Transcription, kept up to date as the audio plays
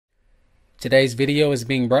Today's video is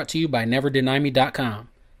being brought to you by NeverDenyMe.com.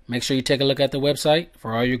 Make sure you take a look at the website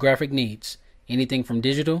for all your graphic needs, anything from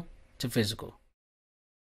digital to physical.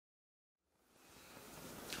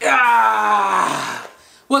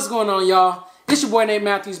 What's going on, y'all? It's your boy Nate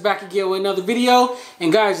Matthews back again with another video.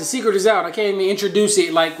 And guys, the secret is out. I can't even introduce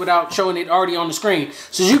it like without showing it already on the screen.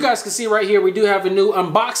 So as you guys can see right here, we do have a new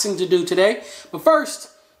unboxing to do today. But first,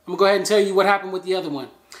 I'm gonna go ahead and tell you what happened with the other one.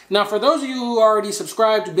 Now, for those of you who already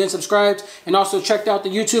subscribed, who've been subscribed, and also checked out the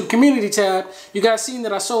YouTube community tab, you guys seen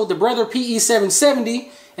that I sold the Brother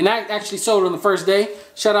PE770, and that actually sold on the first day.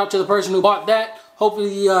 Shout out to the person who bought that.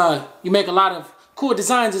 Hopefully you make a lot of cool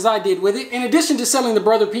designs as I did with it. In addition to selling the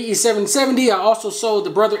Brother PE770, I also sold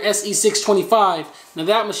the Brother SE625. Now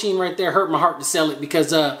that machine right there hurt my heart to sell it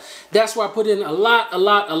because that's why I put in a lot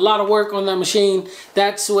of work on that machine.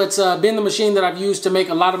 That's what's been the machine that I've used to make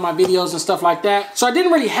a lot of my videos and stuff like that. So I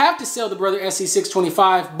didn't really have to sell the Brother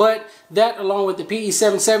SE625, but that along with the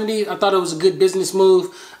PE770, I thought it was a good business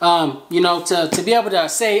move, you know, to be able to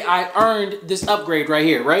say I earned this upgrade right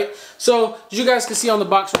here, right? So as you guys can see on the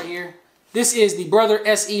box right here, this is the Brother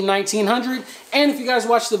SE1900, and if you guys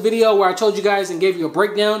watched the video where I told you guys and gave you a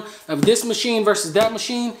breakdown of this machine versus that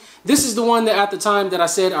machine, this is the one that at the time that I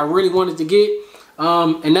said I really wanted to get,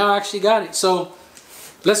 and now I actually got it. So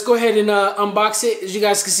let's go ahead and unbox it. As you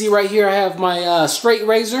guys can see right here, I have my straight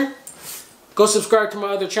razor. Go subscribe to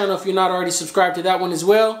my other channel if you're not already subscribed to that one as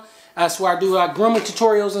well. That's where I do grooming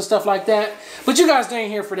tutorials and stuff like that. But you guys ain't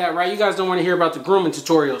here for that, right? You guys don't want to hear about the grooming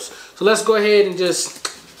tutorials. So let's go ahead and just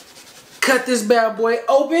cut this bad boy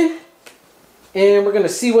open, and we're gonna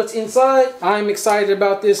see what's inside. I'm excited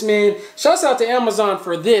about this, man. Shouts out to Amazon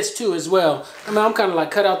for this too as well. I mean, I'm kind of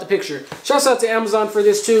like cut out the picture. Shouts out to Amazon for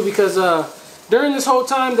this too, because during this whole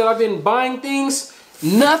time that I've been buying things,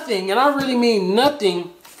 nothing, and I really mean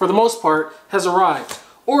nothing for the most part, has arrived,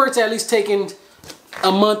 or it's at least taken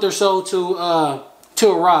a month or so to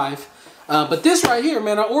arrive. But this right here,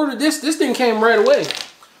 man, I ordered this. This thing came right away.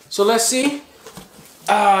 So let's see.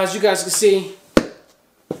 As you guys can see,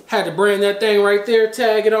 had to brand that thing right there,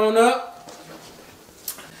 tag it on up.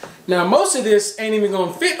 Now most of this ain't even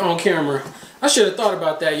gonna fit on camera. I should have thought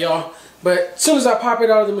about that, y'all. But as soon as I pop it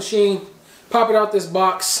out of the machine, pop it out this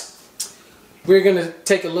box, we're gonna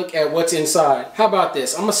take a look at what's inside. How about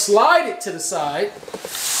this? I'm gonna slide it to the side,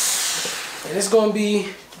 and it's gonna be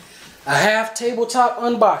a half tabletop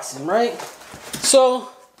unboxing, right? So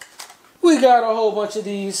we got a whole bunch of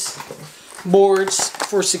these boards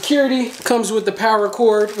for security. Comes with the power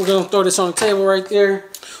cord. We're gonna throw this on the table right there.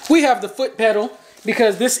 We have the foot pedal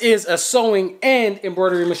because this is a sewing and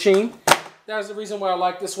embroidery machine. That's the reason why I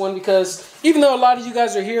like this one, because even though a lot of you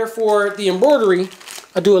guys are here for the embroidery,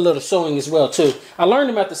 I do a little sewing as well too. I learned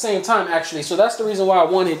them at the same time actually, so that's the reason why I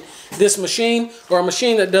wanted this machine, or a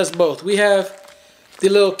machine that does both. We have the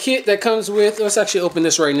little kit that comes with, let's actually open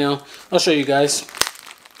this right now. I'll show you guys.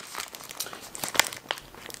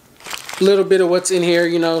 Little bit of what's in here,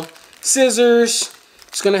 you know, scissors.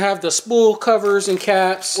 It's gonna have the spool covers and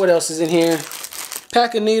caps. What else is in here?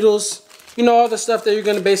 Pack of needles, you know, all the stuff that you're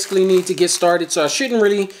gonna basically need to get started. So I shouldn't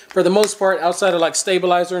really, for the most part, outside of like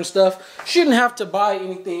stabilizer and stuff, shouldn't have to buy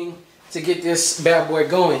anything to get this bad boy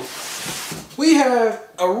going. We have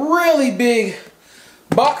a really big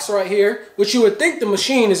box right here, which you would think the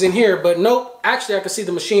machine is in here, but nope. Actually, I can see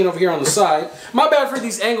the machine over here on the side. My bad for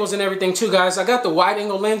these angles and everything too, guys. I got the wide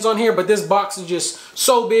angle lens on here, but this box is just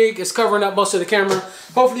so big, it's covering up most of the camera.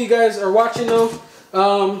 Hopefully you guys are watching though.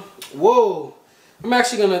 Whoa. I'm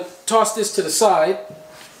actually gonna toss this to the side,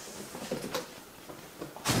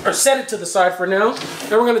 or set it to the side for now.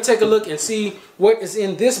 Then we're gonna take a look and see what is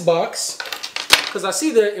in this box, because I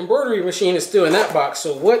see the embroidery machine is still in that box.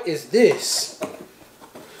 So what is this?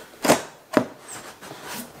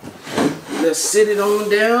 Let's sit it on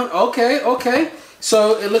down. Okay.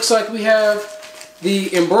 So it looks like we have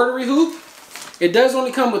the embroidery hoop. It does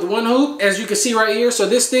only come with one hoop, as you can see right here. So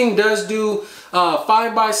this thing does do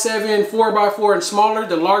 5x7, 4x4, and smaller.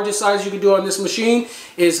 The largest size you can do on this machine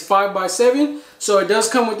is 5x7. So it does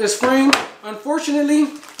come with this frame. Unfortunately,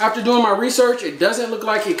 after doing my research, it doesn't look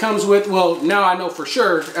like it comes with, well, now I know for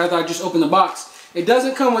sure, as I just opened the box, it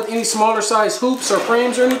doesn't come with any smaller size hoops or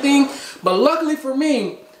frames or anything. But luckily for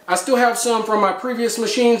me, I still have some from my previous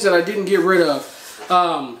machines that I didn't get rid of.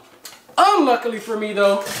 Unluckily for me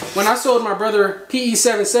though, when I sold my Brother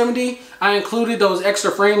PE770, I included those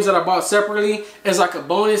extra frames that I bought separately as like a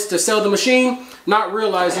bonus to sell the machine, not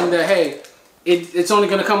realizing that, hey, it's only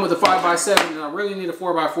going to come with a 5x7 and I really need a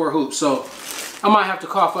 4x4 hoop. So I might have to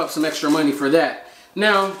cough up some extra money for that.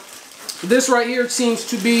 Now, this right here seems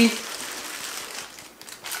to be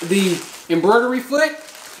the embroidery foot.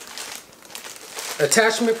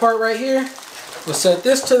 attachment part right here. We'll set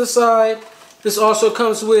this to the side. This also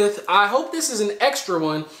comes with, I hope this is an extra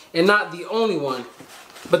one and not the only one.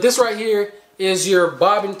 But this right here is your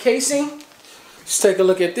bobbin casing. Let's take a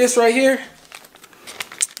look at this right here.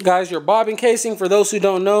 Guys, your bobbin casing, for those who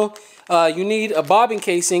don't know, you need a bobbin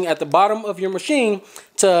casing at the bottom of your machine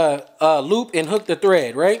to loop and hook the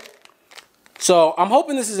thread, right? So I'm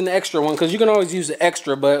hoping this is an extra one because you can always use the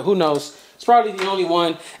extra, but who knows? It's probably the only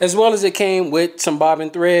one, as well as it came with some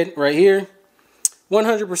bobbin thread right here.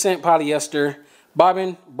 100% polyester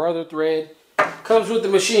bobbin brother thread comes with the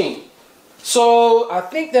machine. So I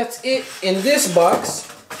think that's it in this box.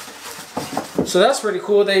 So that's pretty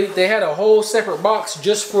cool. They had a whole separate box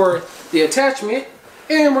just for the attachment.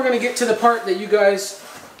 And we're going to get to the part that you guys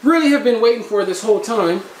really have been waiting for this whole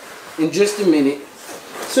time in just a minute.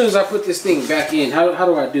 As soon as I put this thing back in, how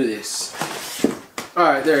do I do this?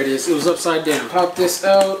 Alright, there it is. It was upside down. Pop this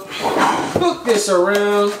out, hook this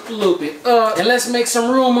around, loop it up, and let's make some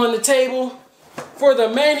room on the table for the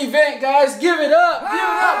main event, guys. Give it up! Give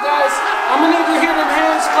it up, guys! I'm going to need to hear them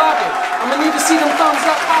hands clapping. I'm going to need to see them thumbs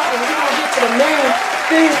up popping. We're going to get to the main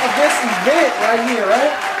thing of this event right here,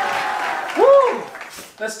 right? Woo!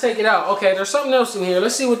 Let's take it out. Okay, there's something else in here.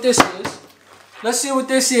 Let's see what this is. Let's see what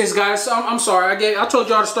this is, guys. I'm sorry. I told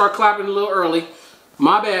y'all to start clapping a little early.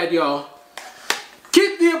 My bad, y'all.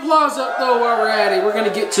 Keep the applause up, though, while we're at it. We're going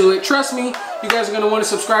to get to it. Trust me, you guys are going to want to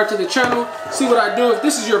subscribe to the channel. See what I do. If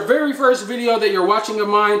this is your very first video that you're watching of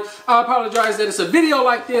mine, I apologize that it's a video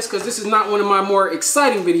like this because this is not one of my more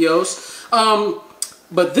exciting videos.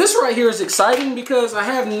 But this right here is exciting because I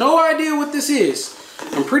have no idea what this is.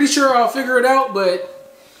 I'm pretty sure I'll figure it out,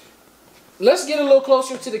 but let's get a little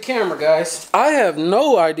closer to the camera, guys. I have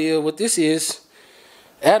no idea what this is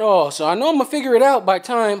at all. So I know I'm going to figure it out by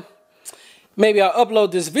time maybe I'll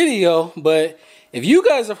upload this video, but if you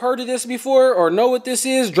guys have heard of this before or know what this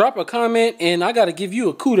is, drop a comment and I got to give you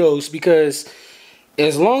a kudos because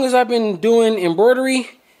as long as I've been doing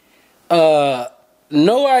embroidery,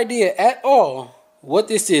 no idea at all what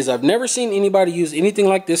this is. I've never seen anybody use anything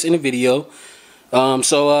like this in a video.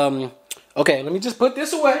 Okay, let me just put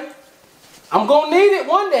this away. I'm going to need it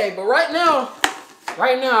one day, but right now,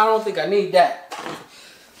 I don't think I need that.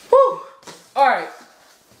 Whew. All right.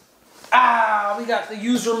 We got the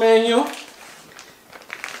user manual.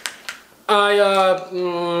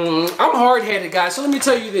 I'm hard-headed, guys, so let me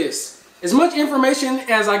tell you this. As much information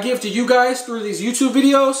as I give to you guys through these YouTube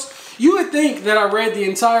videos, you would think that I read the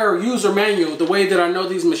entire user manual the way that I know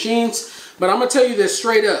these machines, but I'm going to tell you this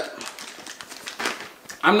straight up.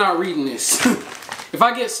 I'm not reading this. If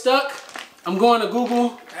I get stuck, I'm going to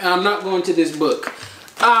Google, and I'm not going to this book.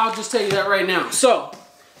 I'll just tell you that right now. So,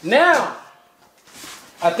 now,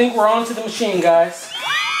 I think we're on to the machine, guys.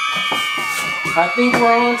 I think we're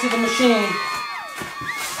on to the machine.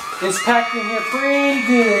 It's packed in here pretty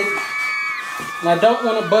good. And I don't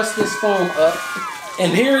want to bust this foam up.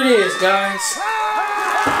 And here it is, guys.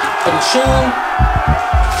 The machine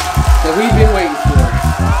that we've been waiting for.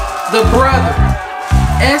 The Brother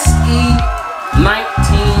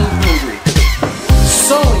SE1900.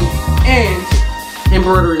 Sewing and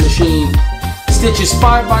embroidery machine. Stitches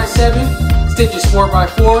 5x7. Stitches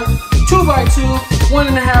 4x4, 2x2,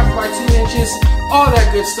 1.5 by 2 inches, all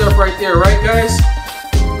that good stuff right there, right, guys?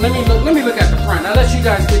 Let me look at the front. I'll let you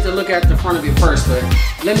guys get to look at the front of it first, but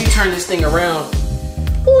let me turn this thing around.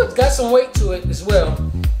 Ooh, it's got some weight to it as well.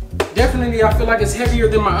 Definitely, I feel like it's heavier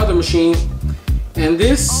than my other machine, and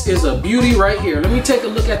this is a beauty right here. Let me take a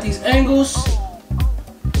look at these angles.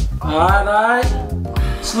 All right.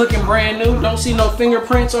 It's looking brand new. Don't see no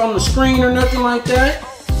fingerprints on the screen or nothing like that.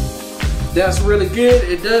 That's really good.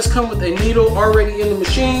 It does come with a needle already in the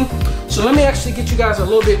machine. So let me actually get you guys a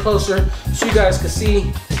little bit closer so you guys can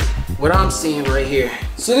see what I'm seeing right here.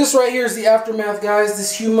 So this right here is the aftermath, guys.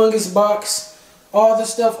 This humongous box. All the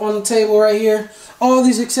stuff on the table right here. All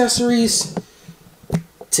these accessories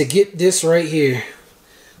to get this right here.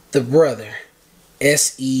 The Brother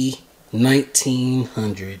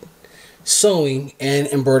SE1900. Sewing and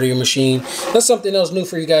embroidery machine. That's something else new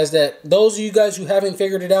for you guys, that those of you guys who haven't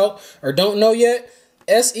figured it out or don't know yet,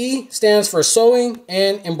 SE stands for sewing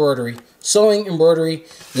and embroidery. Sewing, embroidery,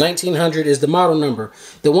 1900 is the model number.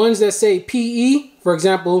 The ones that say PE, for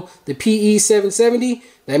example, the PE770,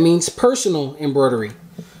 that means personal embroidery.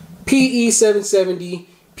 PE770,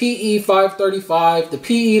 PE535, the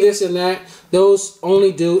PE this and that, those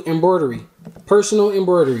only do embroidery, personal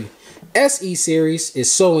embroidery. SE series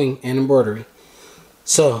is sewing and embroidery.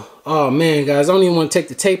 So, oh man, guys, I don't even want to take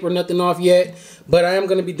the tape or nothing off yet, but I am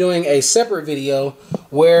going to be doing a separate video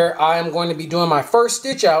where I am going to be doing my first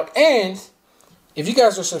stitch out and if you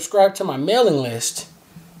guys are subscribed to my mailing list,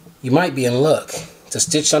 you might be in luck to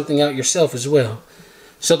stitch something out yourself as well.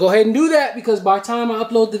 So go ahead and do that, because by the time I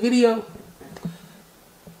upload the video,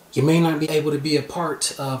 you may not be able to be a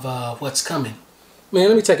part of what's coming. Man,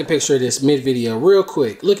 let me take a picture of this mid-video real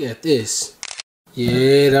quick. Look at this.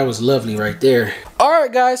 Yeah, that was lovely right there.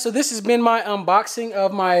 Alright guys, so this has been my unboxing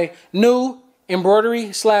of my new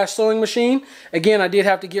embroidery / sewing machine. Again, I did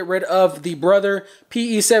have to get rid of the Brother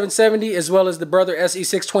PE770 as well as the Brother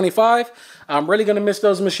SE625. I'm really going to miss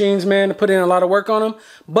those machines, man. To put in a lot of work on them.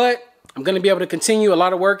 But I'm going to be able to continue a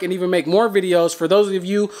lot of work and even make more videos for those of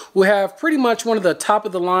you who have pretty much one of the top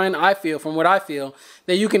of the line, I feel, from what I feel,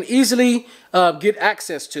 that you can easily get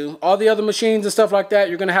access to. All the other machines and stuff like that,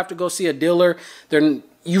 you're going to have to go see a dealer.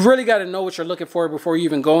 You really got to know what you're looking for before you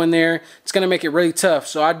even go in there. It's going to make it really tough.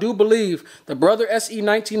 So I do believe the Brother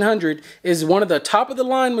SE1900 is one of the top of the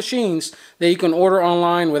line machines that you can order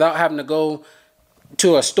online without having to go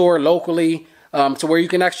to a store locally. To where you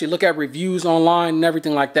can actually look at reviews online and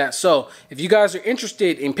everything like that. So if you guys are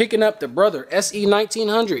interested in picking up the Brother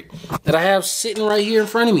SE1900 that I have sitting right here in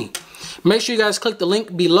front of me, make sure you guys click the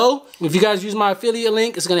link below. If you guys use my affiliate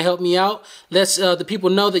link, it's going to help me out. Lets the people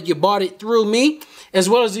know that you bought it through me. As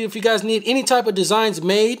well as if you guys need any type of designs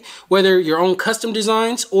made, whether your own custom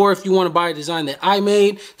designs or if you want to buy a design that I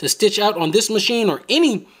made to stitch out on this machine or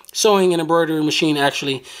any sewing and embroidery machine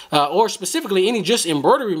actually, or specifically any just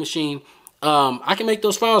embroidery machine, I can make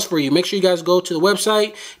those files for you. Make sure you guys go to the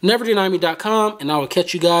website, neverdenieme.com, and I will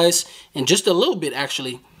catch you guys in just a little bit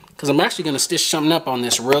actually, because I'm actually going to stitch something up on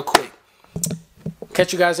this real quick.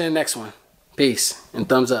 Catch you guys in the next one. Peace and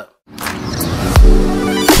thumbs up.